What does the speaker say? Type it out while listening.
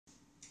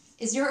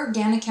Is your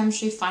organic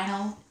chemistry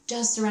final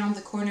just around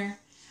the corner?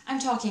 I'm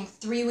talking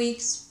 3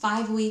 weeks,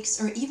 5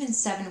 weeks, or even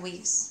 7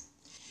 weeks.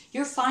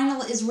 Your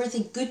final is worth a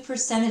good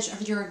percentage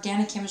of your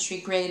organic chemistry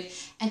grade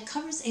and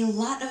covers a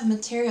lot of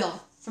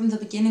material from the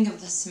beginning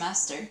of the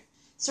semester.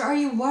 So are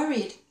you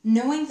worried,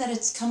 knowing that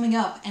it's coming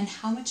up and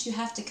how much you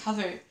have to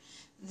cover,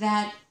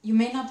 that you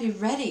may not be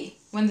ready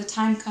when the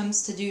time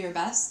comes to do your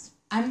best?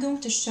 I'm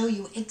going to show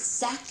you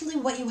exactly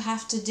what you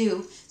have to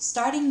do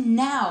starting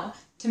now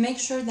to make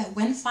sure that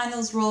when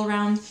finals roll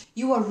around,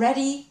 you are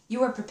ready,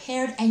 you are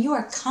prepared, and you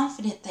are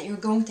confident that you're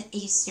going to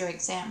ace your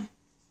exam.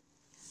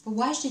 But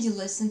why should you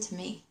listen to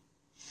me?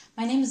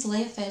 My name is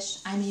Leah Fish.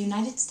 I'm a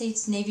United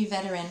States Navy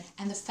veteran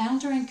and the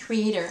founder and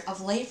creator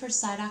of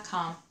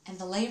LeahForSci.com and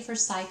the Leah for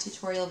Sci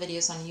tutorial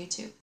videos on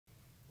YouTube.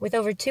 With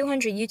over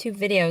 200 YouTube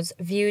videos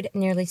viewed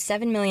nearly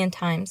 7 million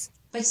times.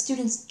 By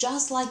students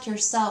just like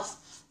yourself,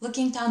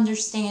 looking to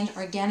understand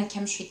organic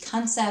chemistry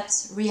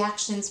concepts,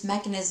 reactions,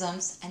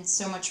 mechanisms, and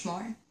so much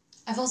more.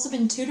 I've also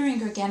been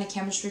tutoring organic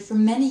chemistry for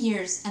many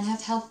years and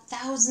have helped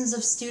thousands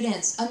of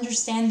students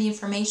understand the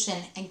information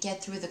and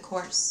get through the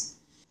course.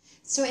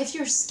 So if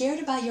you're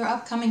scared about your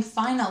upcoming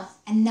final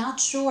and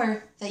not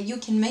sure that you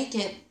can make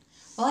it,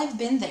 well, I've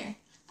been there.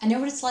 I know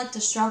what it's like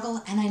to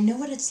struggle, and I know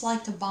what it's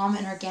like to bomb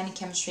an organic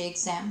chemistry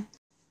exam.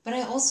 But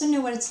I also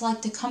know what it's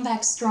like to come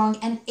back strong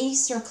and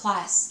ace your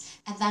class,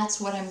 and that's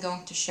what I'm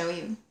going to show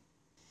you.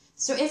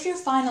 So if your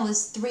final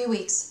is 3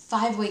 weeks,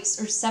 5 weeks,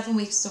 or 7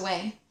 weeks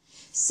away,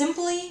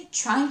 simply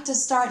trying to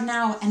start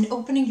now and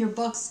opening your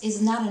books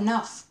is not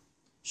enough.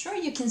 Sure,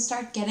 you can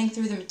start getting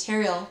through the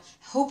material,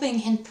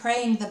 hoping and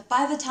praying that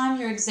by the time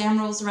your exam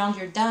rolls around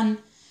you're done,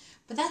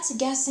 but that's a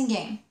guessing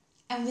game.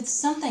 And with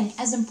something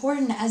as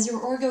important as your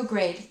Orgo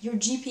grade, your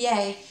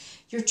GPA,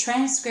 your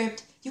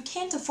transcript, you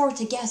can't afford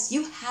to guess,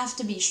 you have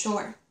to be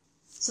sure.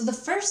 So the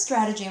first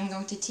strategy I'm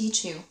going to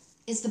teach you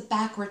is the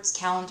backwards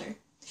calendar.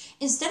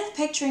 Instead of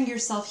picturing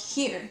yourself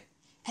here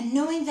and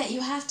knowing that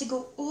you have to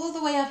go all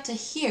the way up to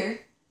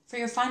here for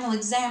your final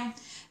exam,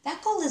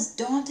 that goal is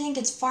daunting,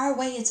 it's far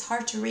away, it's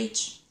hard to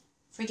reach.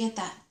 Forget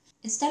that.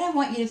 Instead, I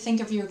want you to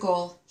think of your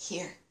goal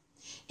here.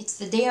 It's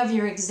the day of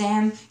your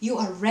exam, you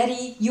are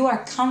ready, you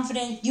are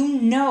confident, you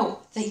know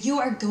that you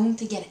are going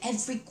to get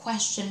every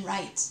question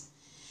right.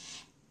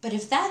 But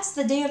if that's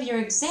the day of your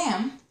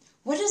exam,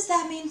 what does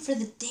that mean for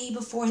the day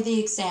before the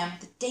exam,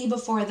 the day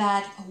before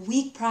that, a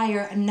week prior,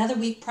 another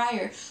week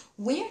prior?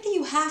 Where do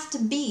you have to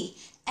be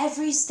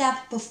every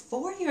step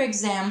before your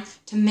exam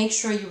to make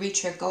sure you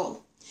reach your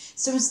goal?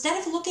 So instead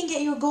of looking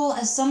at your goal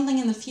as something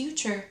in the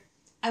future,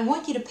 I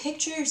want you to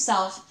picture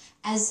yourself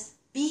as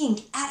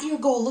being at your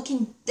goal,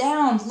 looking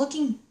down,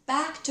 looking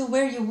back to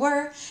where you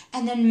were,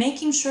 and then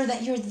making sure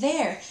that you're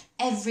there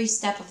every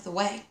step of the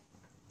way.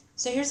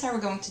 So here's how we're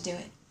going to do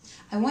it.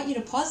 I want you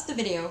to pause the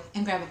video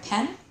and grab a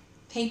pen,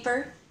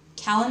 paper,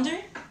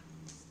 calendar,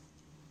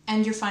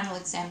 and your final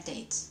exam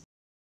date.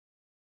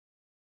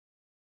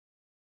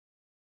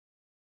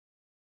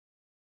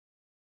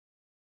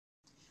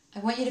 I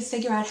want you to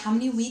figure out how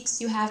many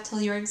weeks you have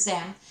till your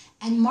exam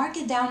and mark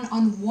it down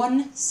on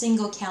one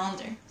single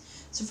calendar.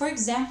 So for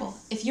example,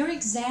 if your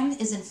exam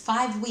is in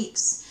 5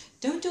 weeks,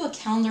 don't do a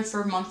calendar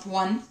for month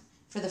 1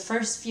 for the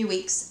first few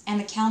weeks and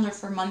a calendar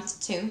for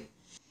month 2.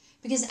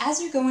 Because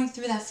as you're going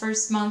through that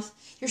first month,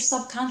 you're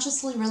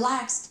subconsciously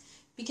relaxed,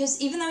 because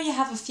even though you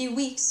have a few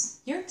weeks,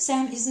 your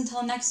exam isn't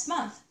until next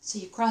month. So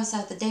you cross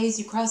out the days,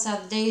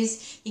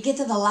 you get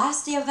to the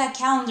last day of that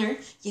calendar,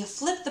 you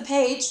flip the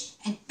page,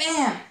 and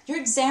bam, your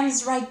exam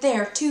is right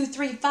there, 2,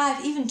 3,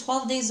 5, even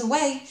 12 days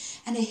away,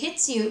 and it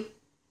hits you,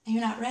 and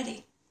you're not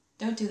ready.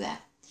 Don't do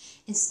that.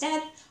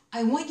 Instead,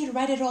 I want you to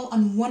write it all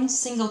on one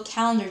single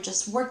calendar,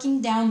 just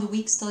working down the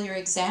weeks till your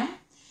exam.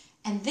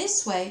 And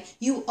this way,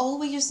 you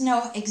always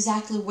know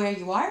exactly where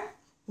you are,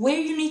 where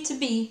you need to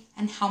be,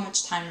 and how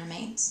much time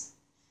remains.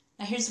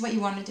 Now here's what you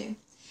want to do.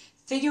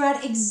 Figure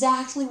out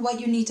exactly what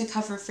you need to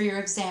cover for your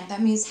exam.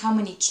 That means how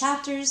many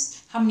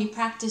chapters, how many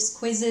practice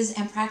quizzes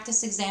and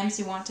practice exams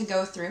you want to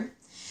go through,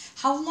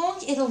 how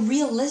long it'll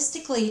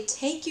realistically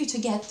take you to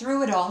get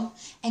through it all,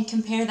 and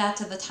compare that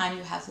to the time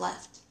you have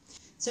left.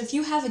 So if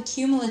you have a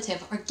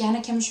cumulative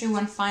Organic Chemistry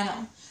 1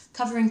 final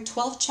covering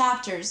 12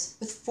 chapters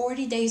with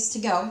 40 days to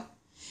go,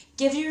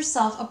 give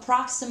yourself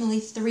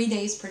approximately 3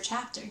 days per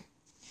chapter.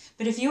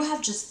 But if you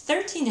have just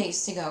 13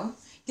 days to go,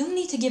 you'll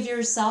need to give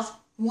yourself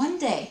 1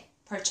 day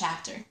per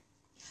chapter.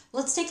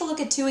 Let's take a look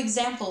at 2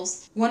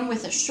 examples, one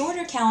with a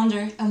shorter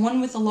calendar and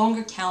one with a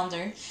longer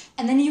calendar,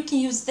 and then you can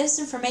use this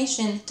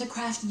information to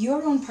craft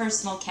your own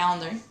personal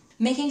calendar,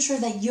 making sure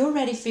that you're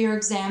ready for your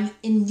exam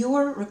in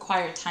your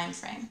required time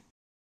frame.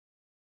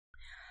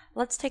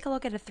 Let's take a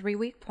look at a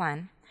 3-week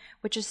plan,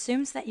 which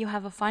assumes that you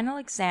have a final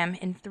exam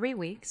in 3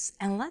 weeks,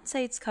 and let's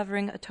say it's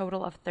covering a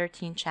total of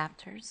 13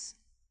 chapters.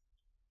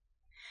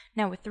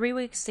 Now, with 3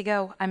 weeks to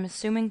go, I'm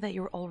assuming that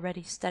you're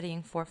already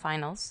studying for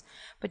finals,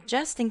 but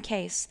just in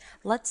case,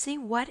 let's see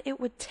what it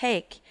would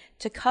take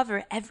to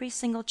cover every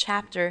single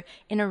chapter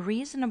in a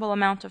reasonable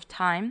amount of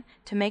time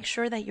to make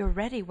sure that you're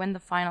ready when the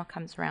final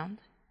comes around.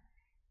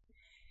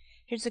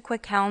 Here's a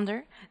quick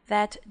calendar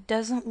that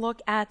doesn't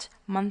look at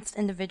months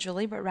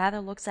individually, but rather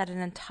looks at an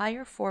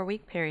entire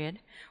 4-week period.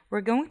 We're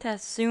going to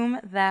assume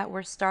that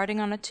we're starting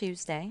on a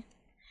Tuesday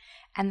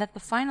and that the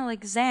final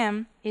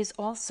exam is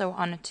also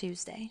on a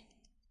Tuesday.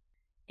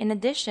 In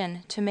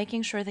addition to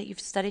making sure that you've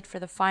studied for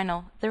the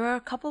final, there are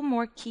a couple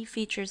more key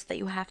features that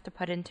you have to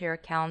put into your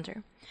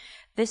calendar.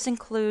 This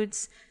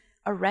includes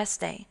a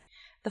rest day.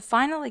 The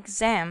final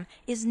exam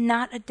is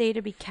not a day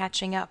to be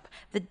catching up.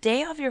 The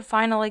day of your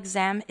final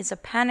exam is a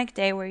panic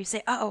day where you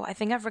say, uh-oh, I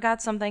think I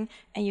forgot something,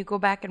 and you go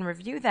back and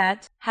review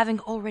that, having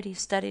already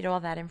studied all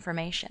that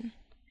information.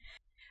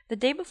 The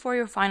day before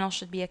your final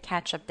should be a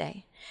catch-up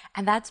day,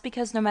 and that's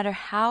because no matter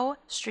how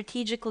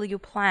strategically you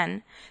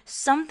plan,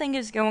 something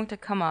is going to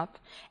come up,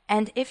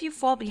 and if you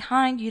fall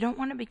behind, you don't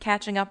want to be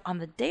catching up on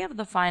the day of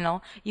the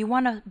final. You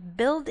want to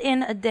build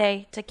in a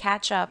day to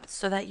catch up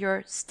so that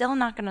you're still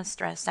not going to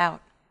stress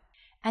out.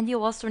 And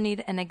you also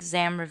need an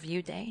exam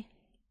review day.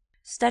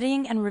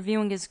 Studying and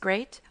reviewing is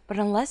great, but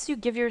unless you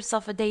give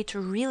yourself a day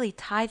to really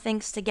tie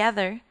things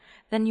together,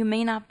 then you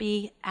may not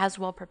be as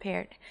well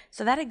prepared.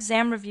 So that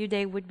exam review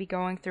day would be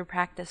going through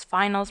practice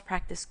finals,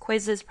 practice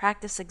quizzes,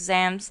 practice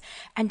exams,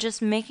 and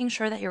just making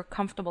sure that you're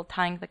comfortable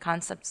tying the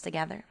concepts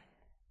together.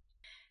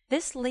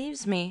 This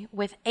leaves me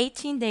with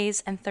 18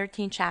 days and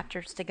 13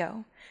 chapters to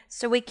go.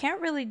 So we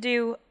can't really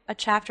do a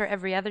chapter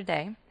every other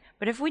day,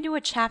 but if we do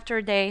a chapter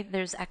a day,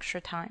 there's extra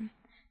time.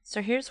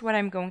 So here's what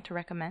I'm going to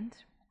recommend.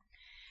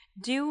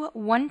 Do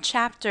 1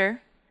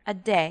 chapter a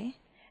day,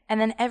 and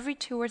then every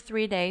 2 or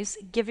 3 days,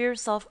 give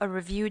yourself a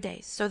review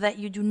day so that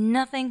you do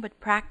nothing but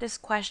practice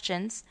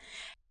questions.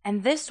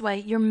 And this way,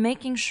 you're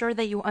making sure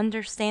that you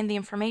understand the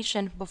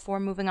information before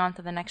moving on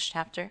to the next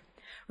chapter.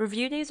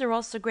 Review days are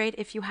also great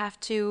if you have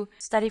to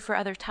study for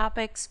other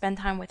topics, spend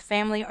time with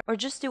family, or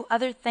just do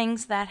other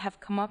things that have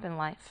come up in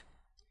life.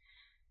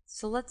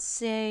 So let's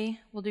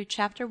say we'll do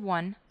chapter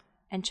 1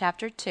 and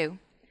chapter 2.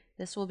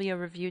 This will be a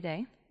review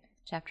day.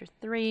 Chapter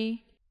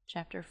 3,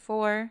 chapter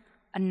 4,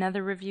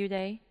 another review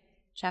day.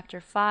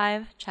 Chapter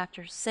 5,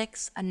 chapter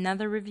 6,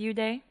 another review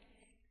day.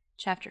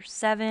 Chapter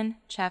 7,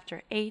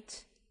 chapter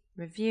 8,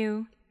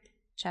 review.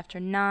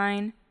 Chapter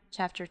 9,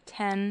 chapter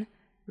 10,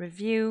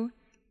 review.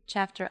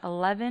 Chapter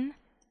 11,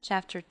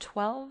 chapter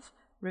 12,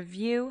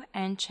 review,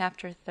 and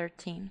chapter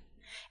 13.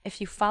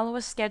 If you follow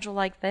a schedule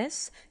like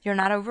this, you're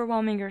not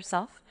overwhelming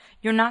yourself,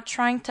 you're not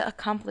trying to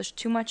accomplish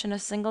too much in a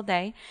single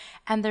day,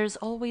 and there's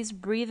always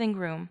breathing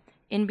room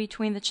in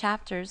between the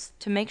chapters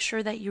to make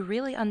sure that you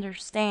really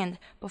understand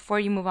before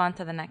you move on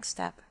to the next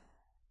step.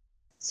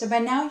 So by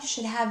now you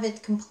should have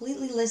it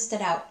completely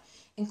listed out,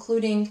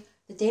 including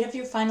the date of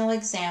your final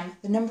exam,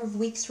 the number of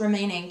weeks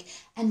remaining,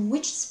 and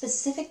which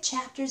specific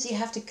chapters you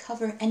have to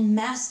cover and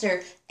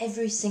master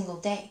every single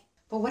day.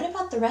 But what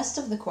about the rest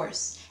of the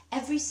course?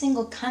 Every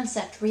single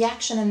concept,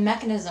 reaction, and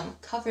mechanism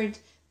covered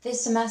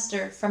this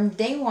semester from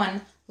day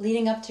 1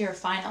 leading up to your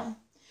final.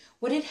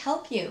 Would it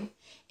help you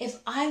if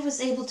I was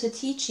able to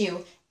teach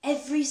you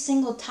every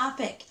single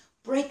topic,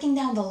 breaking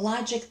down the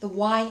logic, the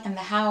why, and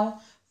the how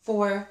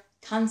for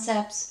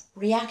concepts,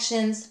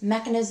 reactions,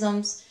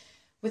 mechanisms,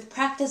 with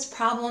practice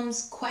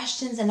problems,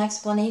 questions, and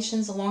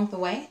explanations along the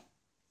way?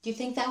 Do you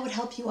think that would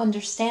help you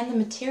understand the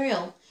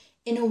material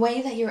in a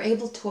way that you're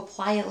able to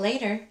apply it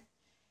later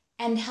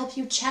and help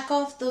you check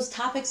off those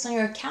topics on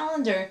your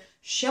calendar,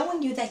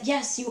 showing you that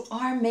yes, you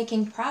are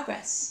making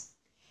progress?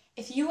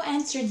 If you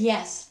answered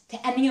yes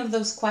to any of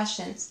those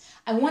questions,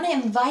 I want to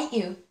invite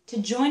you to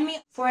join me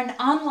for an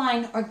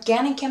online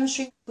organic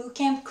chemistry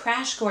bootcamp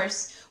crash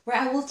course where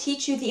I will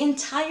teach you the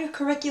entire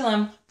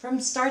curriculum from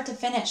start to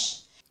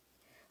finish.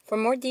 For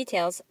more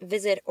details,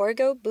 visit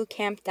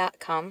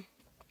orgobootcamp.com.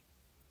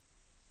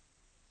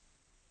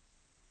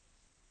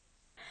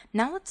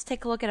 Now let's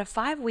take a look at a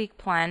 5-week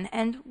plan,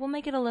 and we'll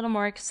make it a little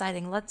more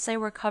exciting. Let's say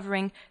we're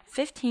covering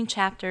 15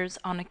 chapters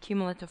on a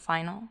cumulative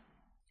final.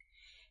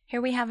 Here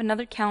we have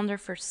another calendar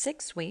for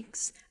 6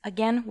 weeks.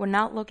 Again, we're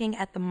not looking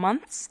at the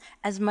months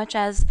as much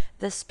as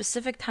the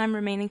specific time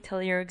remaining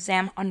till your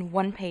exam on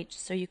 1 page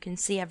so you can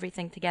see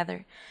everything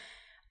together.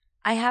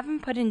 I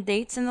haven't put in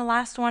dates in the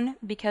last one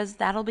because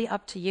that'll be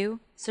up to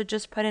you, so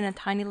just put in a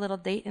tiny little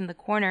date in the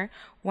corner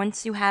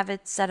once you have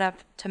it set up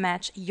to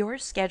match your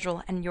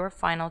schedule and your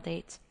final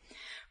date.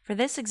 For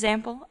this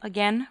example,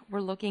 again, we're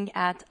looking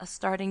at a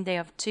starting day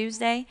of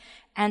Tuesday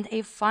and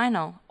a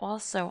final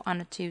also on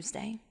a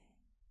Tuesday.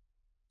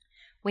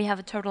 We have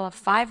a total of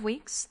 5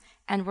 weeks,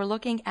 and we're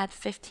looking at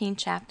 15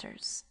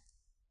 chapters.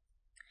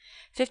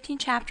 15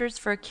 chapters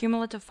for a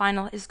cumulative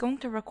final is going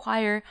to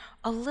require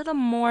a little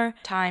more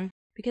time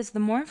because the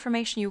more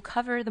information you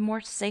cover, the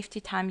more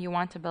safety time you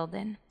want to build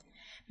in.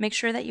 Make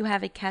sure that you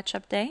have a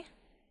catch-up day.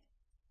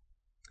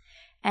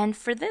 And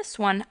for this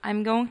one,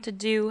 I'm going to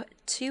do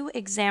 2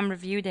 exam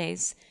review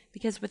days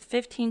because with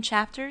 15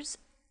 chapters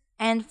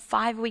and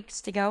 5 weeks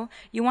to go,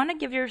 you want to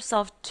give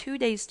yourself 2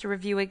 days to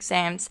review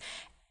exams.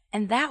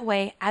 And that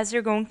way, as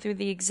you're going through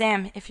the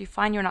exam, if you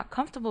find you're not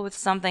comfortable with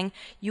something,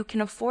 you can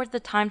afford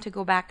the time to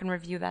go back and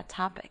review that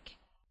topic.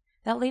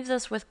 That leaves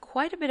us with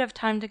quite a bit of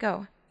time to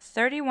go.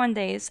 31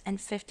 days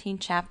and 15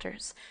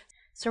 chapters.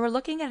 So we're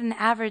looking at an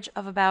average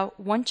of about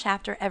 1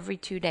 chapter every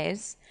 2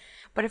 days.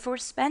 But if we're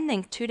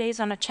spending 2 days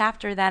on a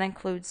chapter, that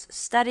includes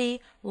study,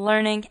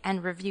 learning,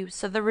 and review.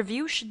 So the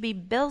review should be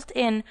built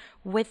in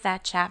with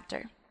that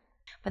chapter.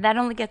 But that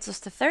only gets us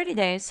to 30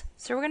 days,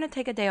 so we're going to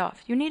take a day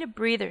off. You need a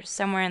breather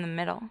somewhere in the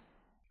middle.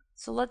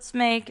 So let's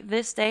make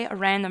this day a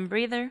random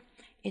breather.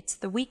 It's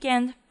the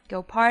weekend.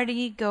 Go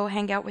party, go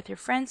hang out with your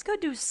friends, go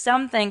do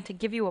something to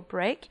give you a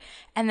break,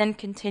 and then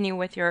continue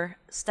with your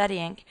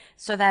studying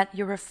so that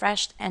you're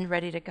refreshed and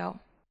ready to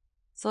go.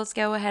 So let's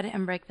go ahead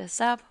and break this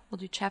up. We'll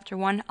do chapter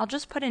 1. I'll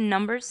just put in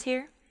numbers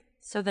here,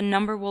 so the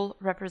number will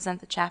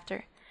represent the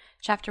chapter.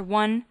 Chapter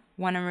 1,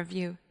 1 on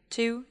review.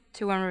 2,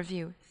 2 on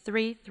review.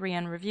 3, 3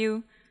 on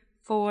review.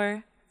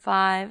 4,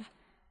 5,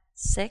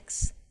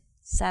 6,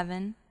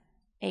 7,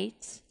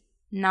 8,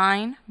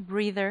 9,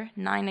 breather,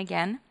 9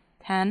 again,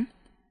 10,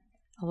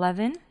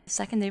 11,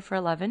 second day for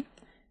 11,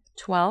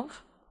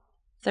 12,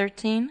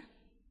 13,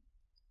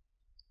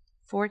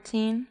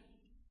 14,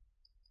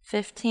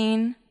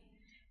 15,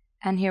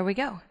 and here we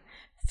go.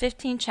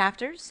 15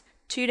 chapters,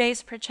 2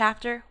 days per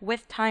chapter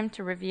with time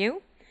to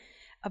review,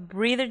 a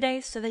breather day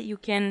so that you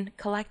can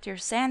collect your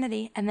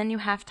sanity, and then you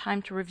have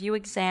time to review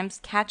exams,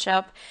 catch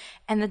up,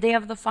 and the day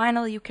of the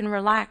final you can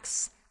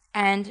relax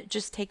and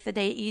just take the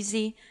day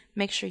easy,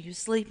 make sure you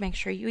sleep, make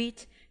sure you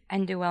eat,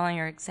 and do well on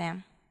your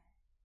exam.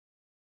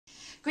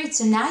 Great,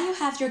 so now you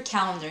have your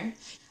calendar.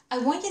 I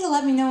want you to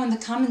let me know in the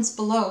comments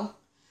below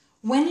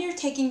when you're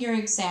taking your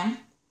exam,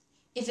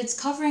 if it's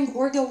covering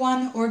Orgo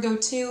 1,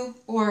 Orgo 2,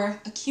 or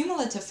a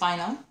cumulative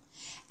final,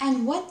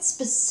 and what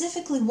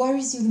specifically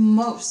worries you the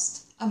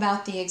most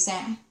about the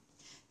exam.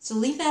 So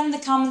leave that in the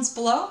comments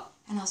below,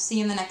 and I'll see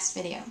you in the next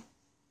video.